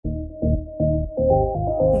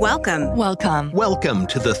Welcome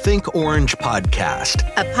to the Think Orange podcast.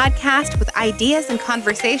 A podcast with ideas and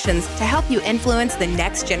conversations to help you influence the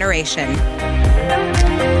next generation.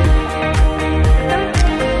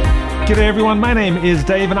 G'day everyone, my name is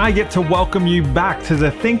Dave and I get to welcome you back to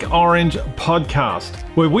the Think Orange podcast,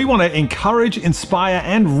 where we want to encourage, inspire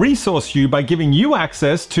and resource you by giving you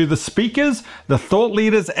access to the speakers, the thought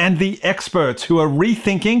leaders and the experts who are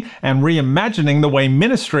rethinking and reimagining the way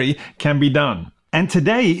ministry can be done. And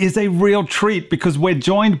today is a real treat because we're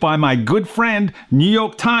joined by my good friend, New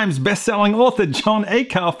York Times bestselling author Jon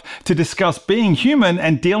Acuff to discuss being human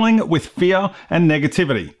and dealing with fear and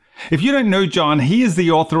negativity. If you don't know Jon, he is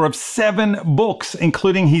the author of 7 books,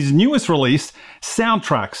 including his newest release,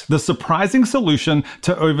 Soundtracks, The Surprising Solution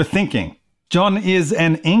to Overthinking. Jon is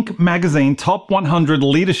an Inc. magazine top 100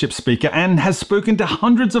 leadership speaker and has spoken to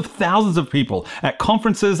hundreds of thousands of people at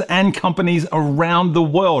conferences and companies around the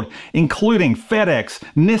world, including FedEx,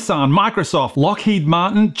 Nissan, Microsoft, Lockheed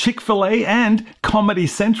Martin, Chick-fil-A, and Comedy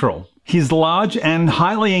Central. His large and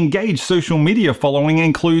highly engaged social media following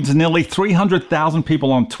includes nearly 300,000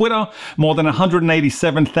 people on Twitter, more than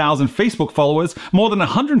 187,000 Facebook followers, more than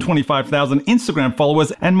 125,000 Instagram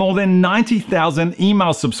followers, and more than 90,000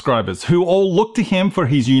 email subscribers who all look to him for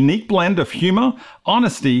his unique blend of humor,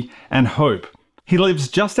 honesty, and hope. He lives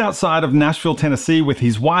just outside of Nashville, Tennessee with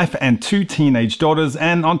his wife and 2 teenage daughters,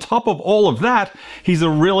 and on top of all of that, he's a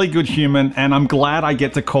really good human, and I'm glad I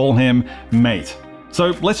get to call him mate.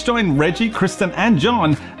 So let's join Reggie, Kristen, and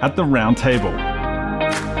Jon at the round table.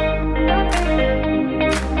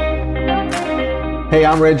 Hey,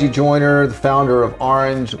 I'm Reggie Joiner, the founder of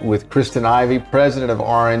Orange with Kristen Ivy, president of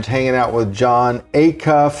Orange, hanging out with Jon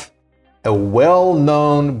Acuff, a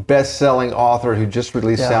well-known best-selling author who just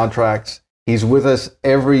released Soundtracks. He's with us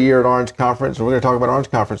every year at Orange Conference, and we're going to talk about Orange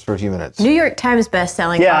Conference for a few minutes. New York Times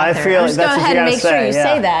best-selling author. I feel just that's go ahead and make sure you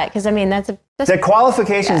say that, because I mean that's the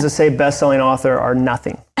qualifications to say best-selling author are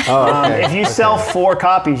nothing. Oh, okay. If you sell 4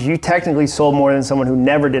 copies, you technically sold more than someone who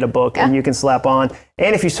never did a book, and you can slap on.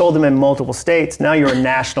 And if you sold them in multiple states, now you're a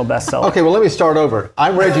national bestseller. Okay, well, let me start over.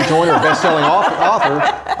 I'm Reggie Joiner, best-selling author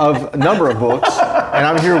of a number of books, and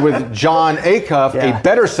I'm here with Jon Acuff, a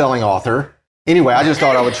better-selling author. Anyway, I just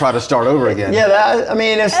thought I would try to start over again.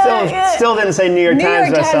 It still didn't say New York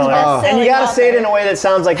Times bestseller. And you got to say it in a way that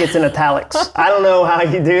sounds like it's in italics. I don't know how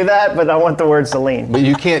you do that, but I want the words to lean. But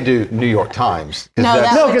you can't do New York Times.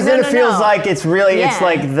 No, because then it feels like it's really, it's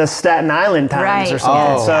like the Staten Island Times or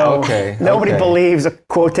something. Nobody believes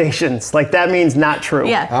quotations. Like that means not true.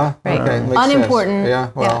 Yeah, Unimportant. Unimportant.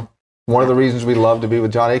 Yeah, well. One of the reasons we love to be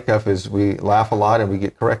with Jon Acuff is we laugh a lot and we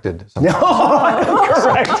get corrected sometimes.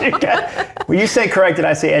 When you say corrected,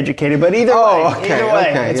 I say educated, but either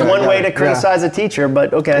way. It's one way to criticize a teacher,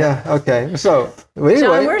 but okay. Yeah, okay. So, anyway.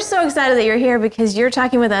 Jon, we're so excited that you're here because you're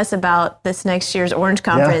talking with us about this next year's Orange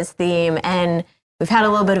Conference theme, and we've had a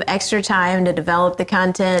little bit of extra time to develop the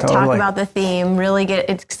content, talk about the theme, really get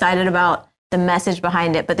excited about the message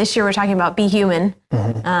behind it. But this year we're talking about be human.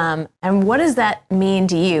 And what does that mean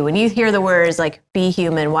to you? When you hear the words like be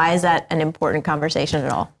human, why is that an important conversation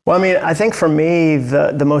at all? Well, I mean, I think for me,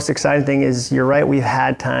 the most exciting thing is, you're right, we've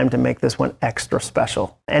had time to make this one extra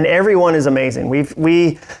special. And everyone is amazing.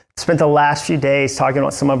 We spent the last few days talking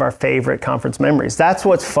about some of our favorite conference memories. That's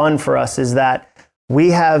what's fun for us, is that we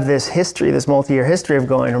have this history, this multi-year history of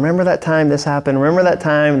going, remember that time this happened? Remember that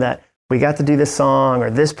time that we got to do this song,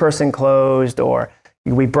 or this person closed, or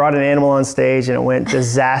we brought an animal on stage and it went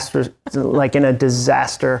disaster, like in a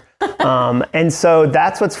disaster. And so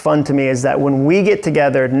that's what's fun to me, is that when we get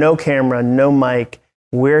together, no camera, no mic,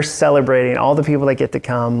 we're celebrating all the people that get to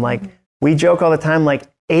come. Like we joke all the time, like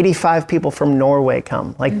 85 people from Norway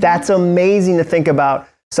come. Like that's amazing to think about.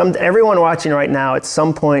 Everyone watching right now, at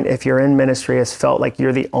some point, if you're in ministry, has felt like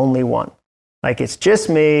you're the only one. Like it's just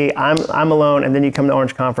me, I'm alone, and then you come to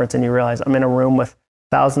Orange Conference and you realize I'm in a room with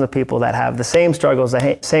thousands of people that have the same struggles,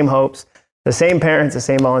 the same hopes, the same parents, the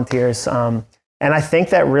same volunteers. And I think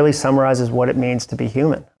that really summarizes what it means to be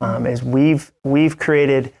human. Is we've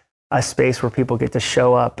created a space where people get to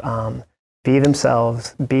show up, be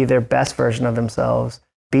themselves, be their best version of themselves,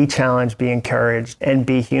 be challenged, be encouraged, and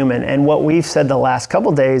be human. And what we've said the last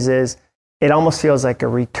couple days is it almost feels like a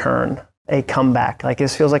return, a comeback. Like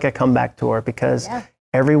this feels like a comeback tour, because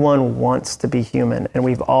everyone wants to be human, and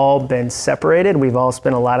we've all been separated. We've all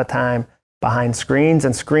spent a lot of time behind screens,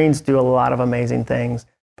 and screens do a lot of amazing things,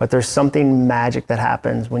 but there's something magic that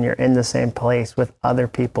happens when you're in the same place with other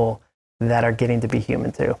people that are getting to be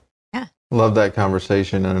human too. Love that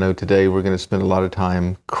conversation. And I know today we're going to spend a lot of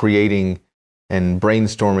time creating and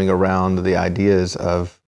brainstorming around the ideas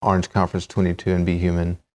of Orange Conference 22 and Be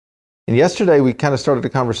Human. And yesterday we kind of started a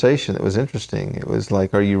conversation that was interesting. It was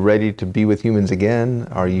like, are you ready to be with humans again?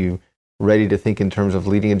 Are you ready to think in terms of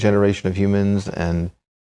leading a generation of humans?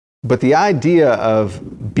 But the idea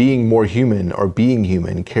of being more human or being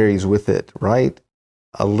human carries with it, right,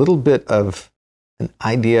 a little bit of an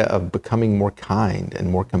idea of becoming more kind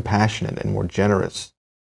and more compassionate and more generous.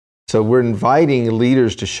 So we're inviting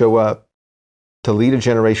leaders to show up to lead a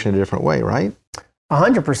generation in a different way, right?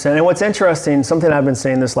 100%. And what's interesting, something I've been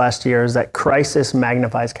saying this last year, is that crisis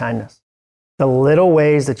magnifies kindness. The little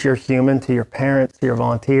ways that you're human to your parents, to your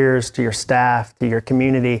volunteers, to your staff, to your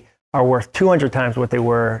community are worth 200 times what they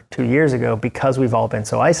were 2 years ago because we've all been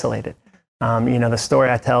so isolated. The story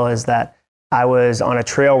I tell is that I was on a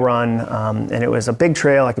trail run, and it was a big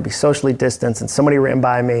trail. I could be socially distanced, and somebody ran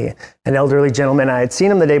by me, an elderly gentleman. I had seen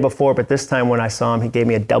him the day before, but this time when I saw him, he gave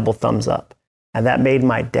me a double thumbs up. And that made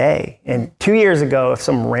my day. And 2 years ago, if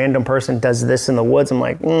some random person does this in the woods, I'm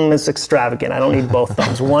like, it's extravagant. I don't need both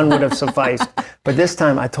thumbs. One would have sufficed. But this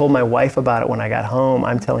time I told my wife about it when I got home.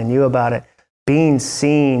 I'm telling you about it. Being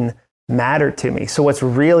seen mattered to me. So what's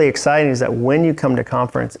really exciting is that when you come to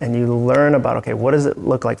conference and you learn about, okay, what does it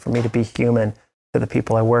look like for me to be human to the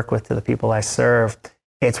people I work with, to the people I serve,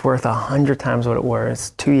 it's worth 100 times what it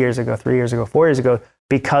was 2 years ago, 3 years ago, 4 years ago,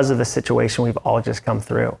 because of the situation we've all just come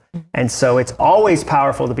through. And so it's always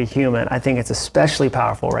powerful to be human. I think it's especially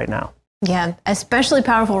powerful right now. Yeah, especially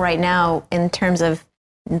powerful right now in terms of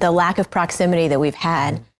the lack of proximity that we've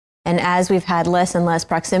had. And as we've had less and less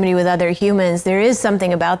proximity with other humans, there is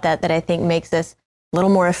something about that I think makes us a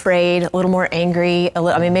little more afraid, a little more angry.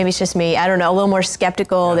 Maybe it's just me, I don't know, a little more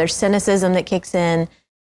skeptical. Yeah. There's cynicism that kicks in.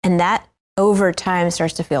 And that over time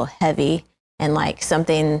starts to feel heavy and like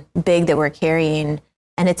something big that we're carrying.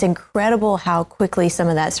 And it's incredible how quickly some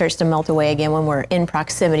of that starts to melt away again when we're in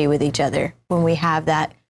proximity with each other, when we have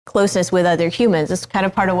that closeness with other humans. It's kind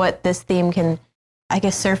of part of what this theme can, I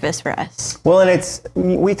guess, surface for us. Well, and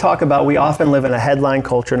we often live in a headline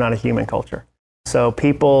culture, not a human culture. So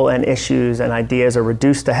people and issues and ideas are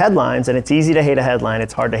reduced to headlines, and it's easy to hate a headline.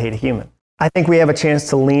 It's hard to hate a human. I think we have a chance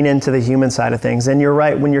to lean into the human side of things. And you're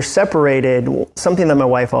right, when you're separated, something that my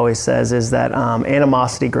wife always says is that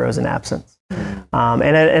animosity grows in absence.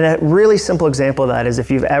 And a really simple example of that is if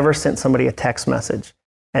you've ever sent somebody a text message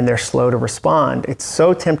and they're slow to respond, it's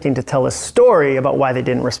so tempting to tell a story about why they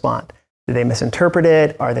didn't respond. Did they misinterpret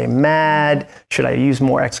it? Are they mad? Should I use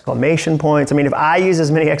more exclamation points? If I use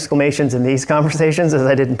as many exclamations in these conversations as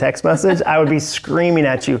I did in text message, I would be screaming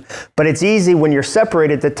at you. But it's easy when you're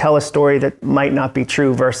separated to tell a story that might not be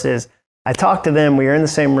true versus I talked to them, we were in the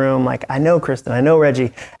same room, like, I know Kristen, I know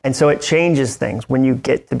Reggie. And so it changes things when you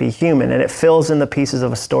get to be human, and it fills in the pieces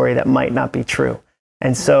of a story that might not be true.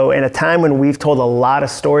 And so in a time when we've told a lot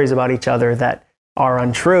of stories about each other that are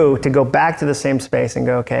untrue, to go back to the same space and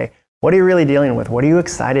go, okay, what are you really dealing with? What are you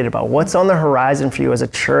excited about? What's on the horizon for you as a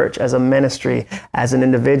church, as a ministry, as an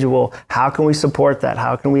individual? How can we support that?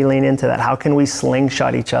 How can we lean into that? How can we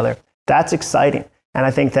slingshot each other? That's exciting. And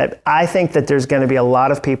I think that there's going to be a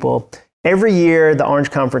lot of people. Every year, the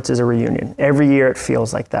Orange Conference is a reunion. Every year, it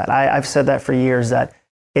feels like that. I've said that for years, that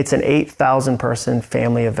it's an 8,000 person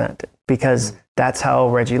family event because that's how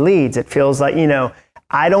Reggie leads. It feels like,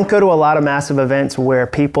 I don't go to a lot of massive events where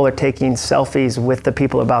people are taking selfies with the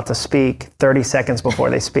people about to speak 30 seconds before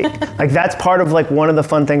they speak. Like that's part of one of the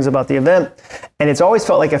fun things about the event. And it's always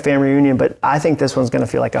felt like a family reunion, but I think this one's going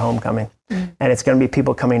to feel like a homecoming. Mm-hmm. And it's going to be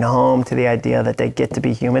people coming home to the idea that they get to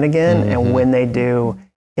be human again. Mm-hmm. And when they do,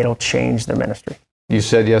 it'll change the ministry. You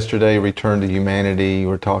said yesterday, return to humanity.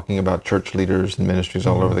 We're talking about church leaders and ministries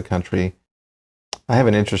all over the country. I have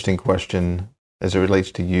an interesting question as it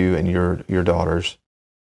relates to you and your daughters.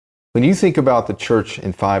 When you think about the church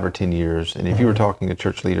in 5 or 10 years, and if you were talking to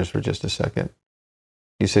church leaders for just a second,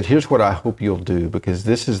 you said, here's what I hope you'll do, because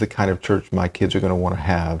this is the kind of church my kids are going to want to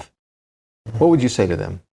have. What would you say to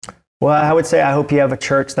them? Well, I would say I hope you have a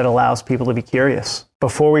church that allows people to be curious.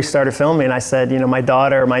 Before we started filming, I said,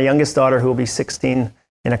 my youngest daughter, who will be 16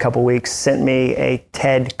 in a couple weeks, sent me a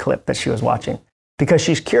TED clip that she was watching because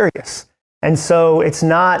she's curious. And so it's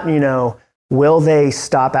not, will they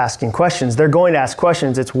stop asking questions? They're going to ask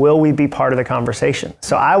questions. It's will we be part of the conversation?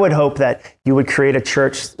 So I would hope that you would create a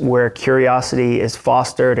church where curiosity is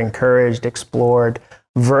fostered, encouraged, explored,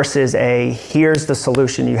 versus here's the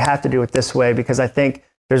solution. You have to do it this way, because I think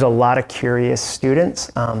there's a lot of curious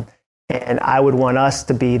students. And I would want us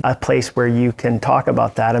to be a place where you can talk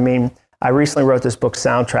about that. I recently wrote this book,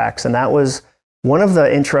 Soundtracks, and that was one of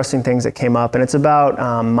the interesting things that came up. And it's about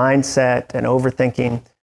mindset and overthinking.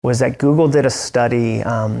 Was that Google did a study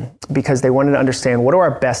because they wanted to understand, what do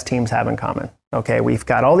our best teams have in common? Okay, we've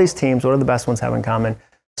got all these teams. What do the best ones have in common?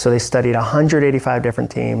 So they studied 185 different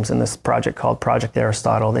teams in this project called Project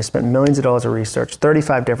Aristotle. They spent millions of dollars of research,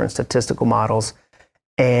 35 different statistical models.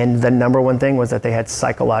 And the number one thing was that they had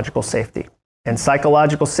psychological safety. And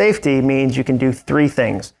psychological safety means you can do three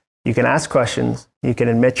things. You can ask questions, you can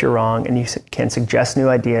admit you're wrong, and you can suggest new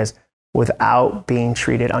ideas without being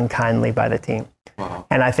treated unkindly by the team. Wow.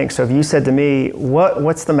 And I think so. If you said to me,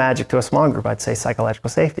 what's the magic to a small group? I'd say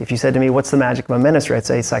psychological safety. If you said to me, what's the magic of a ministry? I'd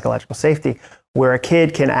say psychological safety, where a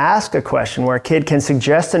kid can ask a question, where a kid can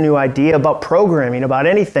suggest a new idea about programming, about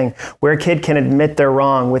anything, where a kid can admit they're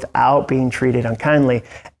wrong without being treated unkindly.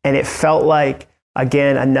 And it felt like,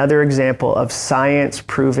 again, another example of science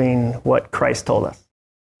proving what Christ told us.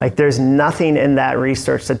 Like there's nothing in that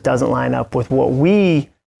research that doesn't line up with what we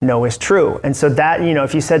know is true. And so that,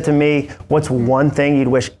 if you said to me, what's one thing you'd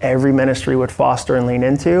wish every ministry would foster and lean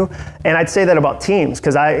into? And I'd say that about teams,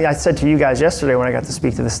 because I said to you guys yesterday when I got to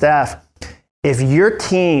speak to the staff, if your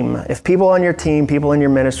team, if people on your team, people in your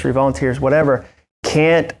ministry, volunteers, whatever,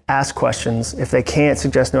 can't ask questions, if they can't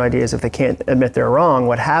suggest new ideas, if they can't admit they're wrong,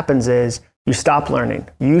 what happens is you stop learning.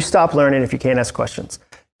 You stop learning if you can't ask questions.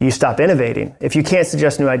 You stop innovating. If you can't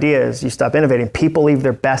suggest new ideas, you stop innovating. People leave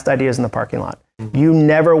their best ideas in the parking lot. Mm-hmm. You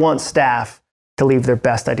never want staff to leave their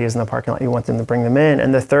best ideas in the parking lot. You want them to bring them in.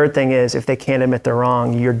 And the third thing is, if they can't admit they're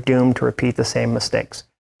wrong, you're doomed to repeat the same mistakes,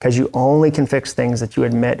 because you only can fix things that you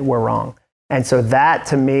admit were wrong. And so that,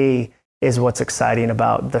 to me, is what's exciting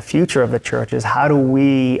about the future of the church, is how do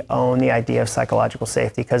we own the idea of psychological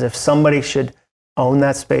safety? Because if somebody should own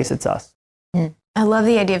that space, it's us. I love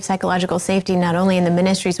the idea of psychological safety, not only in the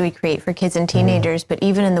ministries we create for kids and teenagers, but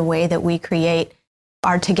even in the way that we create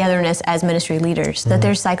our togetherness as ministry leaders, that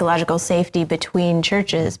there's psychological safety between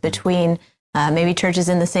churches, between maybe churches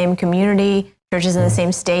in the same community, churches in the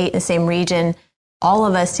same state, the same region. All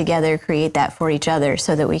of us together create that for each other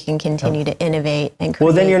so that we can continue to innovate and create.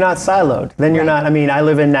 Well, then you're not siloed. Then you're not, I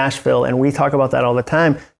live in Nashville and we talk about that all the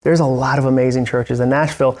time. There's a lot of amazing churches in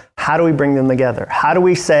Nashville. How do we bring them together? How do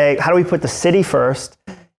we put the city first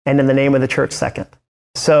and then the name of the church second?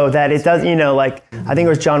 So that it does, I think it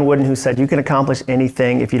was John Wooden who said, you can accomplish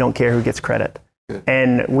anything if you don't care who gets credit.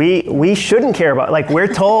 And we shouldn't care about,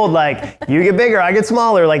 we're told, you get bigger, I get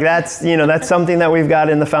smaller. That's something that we've got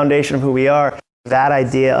in the foundation of who we are. That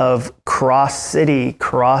idea of cross city,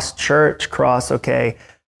 cross church,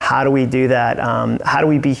 how do we do that? How do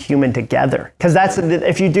we be human together? Because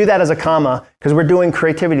if you do that as a comma, because we're doing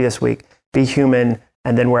creativity this week, be human,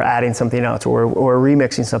 and then we're adding something else, or we're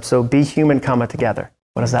remixing stuff. So be human, comma, together.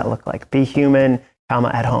 What does that look like? Be human, comma,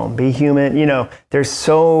 at home. Be human. There's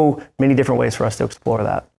so many different ways for us to explore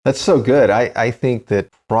that. That's so good. I think that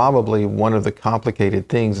probably one of the complicated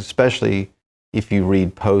things, especially if you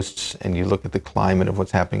read posts and you look at the climate of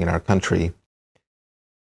what's happening in our country,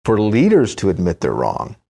 for leaders to admit they're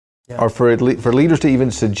wrong, or for leaders to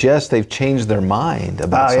even suggest they've changed their mind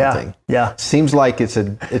about something, seems like it's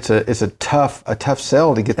a tough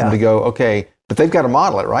sell to get them to go, okay, but they've got to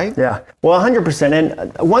model it, right? Yeah, well, 100%.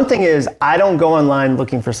 And one thing is, I don't go online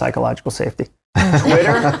looking for psychological safety.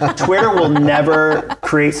 Twitter will never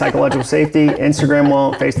create psychological safety. Instagram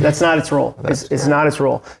won't. Facebook, that's not its role. It's not its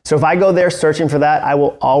role. So if I go there searching for that, I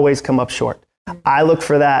will always come up short. I look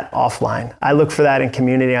for that offline. I look for that in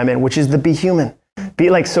community I'm in, which is the be human.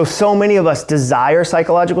 So many of us desire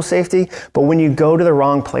psychological safety, but when you go to the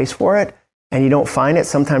wrong place for it and you don't find it,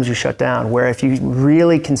 sometimes you shut down. Where if you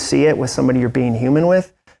really can see it with somebody you're being human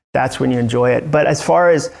with, that's when you enjoy it. But as far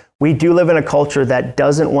as, we do live in a culture that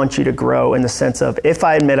doesn't want you to grow, in the sense of, if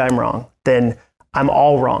I admit I'm wrong, then I'm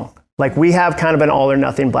all wrong. We have kind of an all or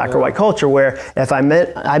nothing, black or white culture, where if I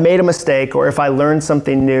made a mistake, or if I learned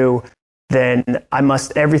something new, then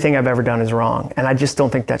everything I've ever done is wrong. And I just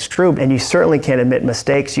don't think that's true. And you certainly can't admit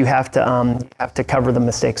mistakes. You have to cover the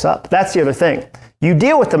mistakes up. That's the other thing. You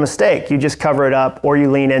deal with the mistake, you just cover it up, or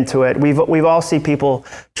you lean into it. We've all seen people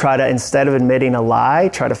try to, instead of admitting a lie,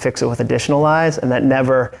 try to fix it with additional lies, and that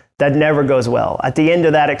never goes well. At the end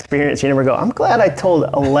of that experience, you never go, I'm glad I told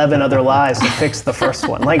 11 other lies to fix the first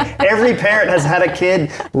one. Every parent has had a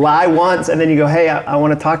kid lie once, and then you go, hey, I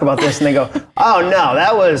want to talk about this, and they go, oh no,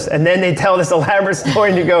 that was, and then they tell this elaborate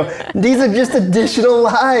story, and you go, these are just additional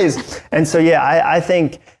lies. And so I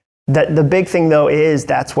think that the big thing, though, is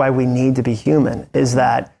that's why we need to be human, is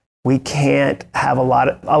that we can't have a lot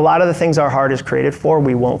of the things our heart is created for,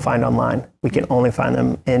 we won't find online. We can only find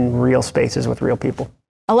them in real spaces with real people.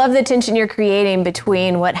 I love the tension you're creating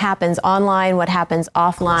between what happens online, what happens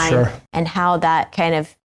offline, and how that kind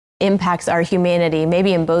of impacts our humanity,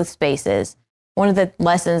 maybe in both spaces. One of the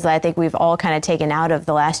lessons that I think we've all kind of taken out of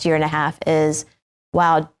the last year and a half is,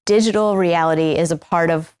 wow, digital reality is a part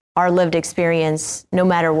of our lived experience no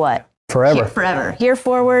matter what. Forever. Forever. Here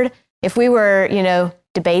forward, if we were,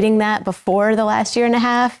 debating that before the last year and a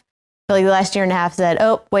half, I feel like the last year and a half said,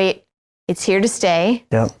 oh, wait, it's here to stay.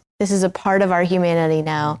 Yep. This is a part of our humanity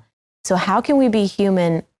now. So how can we be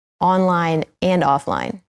human online and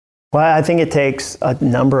offline? Well, I think it takes a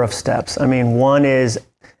number of steps. I mean, one is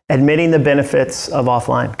admitting the benefits of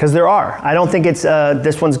offline, because there are. I don't think it's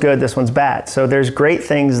this one's good, this one's bad. So there's great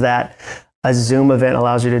things that a Zoom event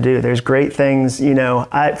allows you to do. There's great things,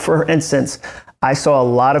 for instance, I saw a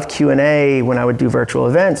lot of Q&A when I would do virtual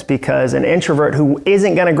events, because an introvert who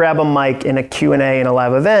isn't going to grab a mic in a Q&A in a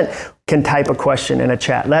live event can type a question in a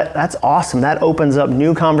chat. That's awesome. That opens up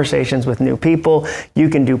new conversations with new people. You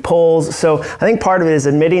can do polls. So I think part of it is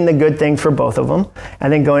admitting the good things for both of them,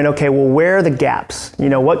 and then going, okay, well, where are the gaps?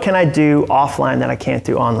 What can I do offline that I can't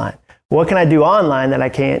do online? What can I do online that I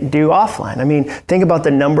can't do offline? I mean, think about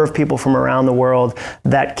the number of people from around the world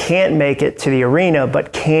that can't make it to the arena,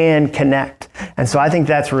 but can connect. And so I think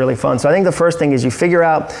that's really fun. So I think the first thing is you figure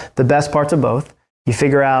out the best parts of both. You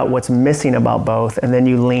figure out what's missing about both, and then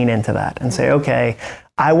you lean into that and say, okay,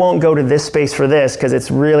 I won't go to this space for this because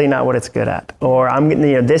it's really not what it's good at. Or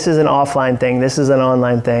this is an offline thing, this is an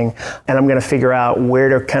online thing, and I'm going to figure out where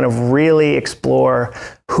to kind of really explore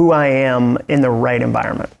who I am in the right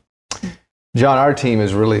environment. John, our team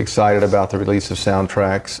is really excited about the release of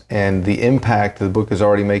Soundtracks and the impact the book is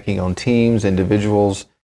already making on teams, individuals,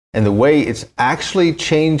 and the way it's actually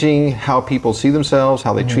changing how people see themselves,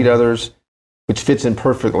 how they treat others, which fits in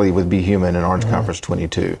perfectly with Be Human and Orange Conference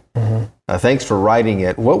 22. Thanks for writing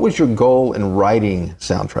it. What was your goal in writing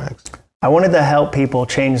Soundtracks? I wanted to help people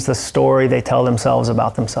change the story they tell themselves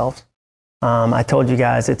about themselves. I told you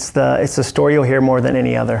guys, it's the story you'll hear more than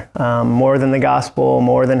any other, more than the gospel,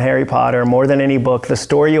 more than Harry Potter, more than any book. The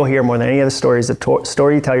story you'll hear more than any other story is the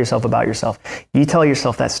story you tell yourself about yourself. You tell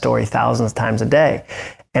yourself that story thousands of times a day.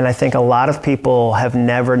 And I think a lot of people have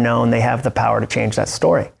never known they have the power to change that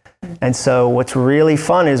story. And so what's really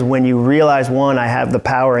fun is when you realize, one, I have the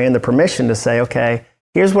power and the permission to say, okay,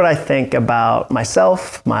 here's what I think about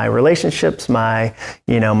myself, my relationships, my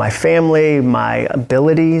family, my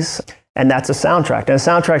abilities. And that's a soundtrack. And a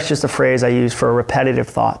soundtrack is just a phrase I use for a repetitive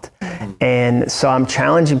thought. And so I'm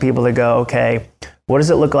challenging people to go, okay, what does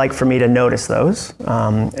it look like for me to notice those?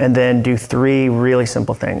 And then do 3 really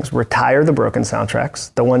simple things. Retire the broken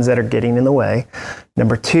soundtracks, the ones that are getting in the way.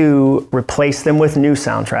 Number 2, replace them with new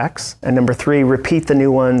soundtracks. And number 3, repeat the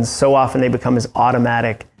new ones so often they become as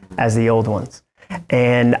automatic as the old ones.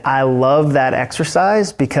 And I love that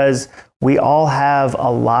exercise because we all have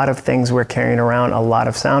a lot of things we're carrying around, a lot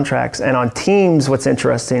of soundtracks. And on teams, what's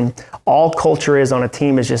interesting, all culture is on a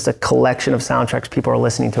team is just a collection of soundtracks people are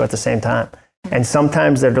listening to at the same time. And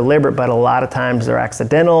sometimes they're deliberate, but a lot of times they're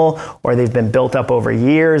accidental, or they've been built up over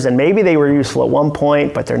years, and maybe they were useful at one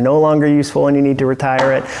point, but they're no longer useful and you need to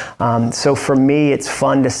retire it. So for me, it's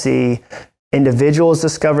fun to see individuals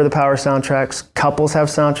discover the power of soundtracks, couples have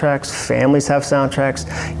soundtracks, families have soundtracks.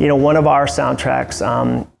 One of our soundtracks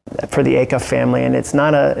for the Acuff family, and it's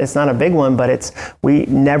not a big one, but we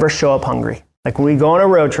never show up hungry. Like when we go on a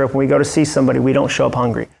road trip, when we go to see somebody, we don't show up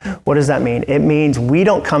hungry. What does that mean? It means we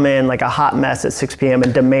don't come in like a hot mess at 6 p.m.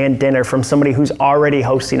 and demand dinner from somebody who's already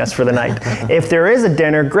hosting us for the night. If there is a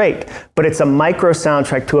dinner, great, but it's a micro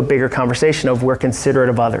soundtrack to a bigger conversation of we're considerate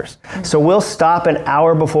of others. So we'll stop an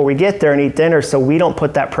hour before we get there and eat dinner so we don't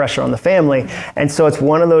put that pressure on the family. And so it's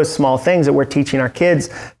one of those small things that we're teaching our kids.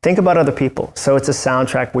 Think about other people. So it's a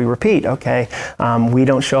soundtrack we repeat. Okay, we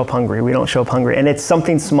don't show up hungry. We don't show up hungry. And it's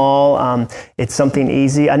something small. It's something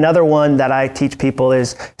easy. Another one that I teach people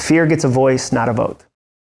is fear gets a voice, not a vote.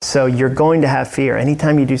 So you're going to have fear.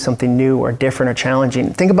 Anytime you do something new or different or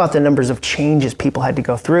challenging, think about the numbers of changes people had to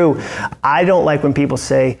go through. I don't like when people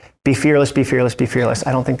say, be fearless, be fearless, be fearless.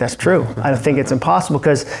 I don't think that's true. I don't think it's impossible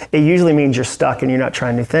because it usually means you're stuck and you're not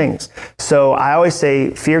trying new things. So I always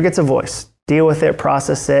say fear gets a voice. Deal with it,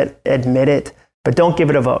 process it, admit it. But don't give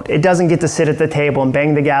it a vote. It doesn't get to sit at the table and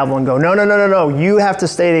bang the gavel and go, no. You have to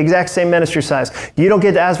stay the exact same ministry size. You don't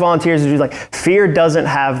get to ask volunteers to do fear doesn't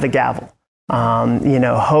have the gavel.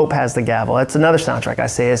 Hope has the gavel. That's another soundtrack I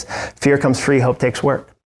say is fear comes free, hope takes work.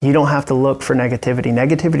 You don't have to look for negativity.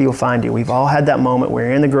 Negativity will find you. We've all had that moment where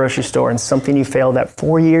you're in the grocery store and something you failed at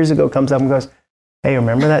 4 years ago comes up and goes, hey,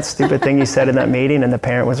 remember that stupid thing you said in that meeting and the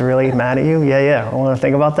parent was really mad at you? Yeah. I want to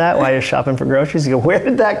think about that while you're shopping for groceries. You go, where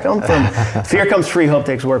did that come from? Fear comes free, hope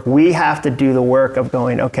takes work. We have to do the work of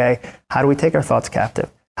going, okay, how do we take our thoughts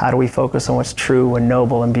captive? How do we focus on what's true and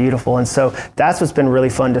noble and beautiful? And so that's what's been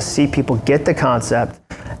really fun to see people get the concept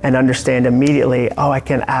and understand immediately, I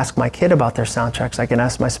can ask my kid about their soundtracks. I can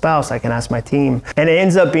ask my spouse. I can ask my team. And it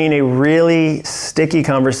ends up being a really sticky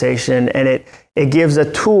conversation, and it gives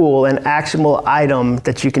a tool, an actionable item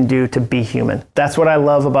that you can do to be human. That's what I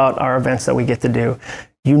love about our events that we get to do.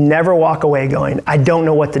 You never walk away going, I don't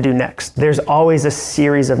know what to do next. There's always a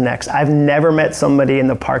series of next. I've never met somebody in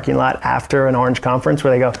the parking lot after an Orange conference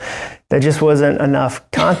where they go, there just wasn't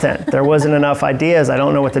enough content. There wasn't enough ideas. I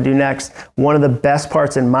don't know what to do next. One of the best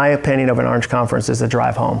parts, in my opinion, of an Orange conference is the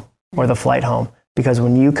drive home or the flight home. Because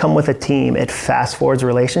when you come with a team, it fast forwards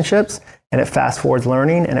relationships, and it fast forwards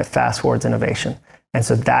learning, and it fast forwards innovation. And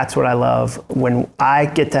so that's what I love when I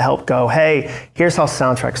get to help go, hey, here's how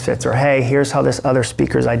Soundtracks fits, or hey, here's how this other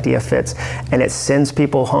speaker's idea fits. And it sends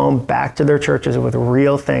people home back to their churches with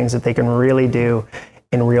real things that they can really do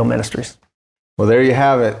in real ministries. Well, there you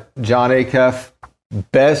have it. John Acuff,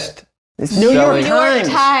 best New York Times.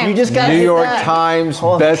 You just got New York Times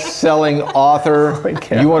best-selling author.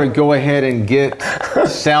 You want to go ahead and get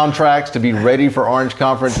Soundtracks to be ready for Orange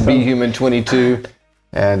Conference Be Human 22.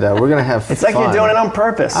 And we're going to have It's like you're doing it on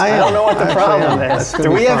purpose. I don't know what the problem is.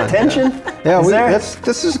 Do we have tension? Yeah,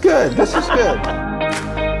 this is good. This is good.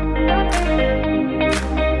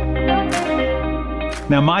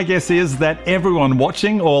 Now, my guess is that everyone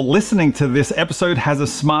watching or listening to this episode has a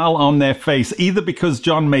smile on their face, either because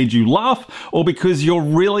John made you laugh or because you're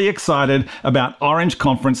really excited about Orange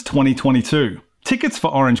Conference 2022. Tickets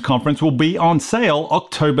for Orange Conference will be on sale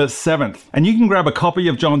October 7th, and you can grab a copy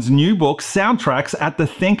of John's new book, Soundtracks, at the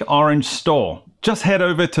Think Orange store. Just head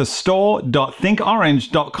over to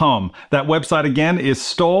store.thinkorange.com. That website again is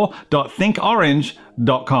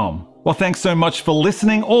store.thinkorange.com. Well, thanks so much for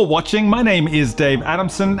listening or watching. My name is Dave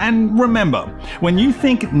Adamson, and remember, when you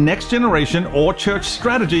think next generation or church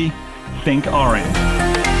strategy, think Orange.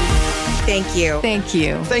 Thank you. Thank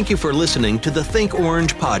you. Thank you for listening to the Think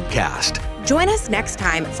Orange podcast. Join us next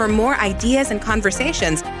time for more ideas and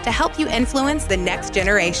conversations to help you influence the next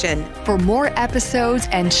generation. For more episodes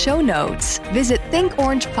and show notes, visit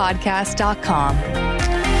thinkorangepodcast.com.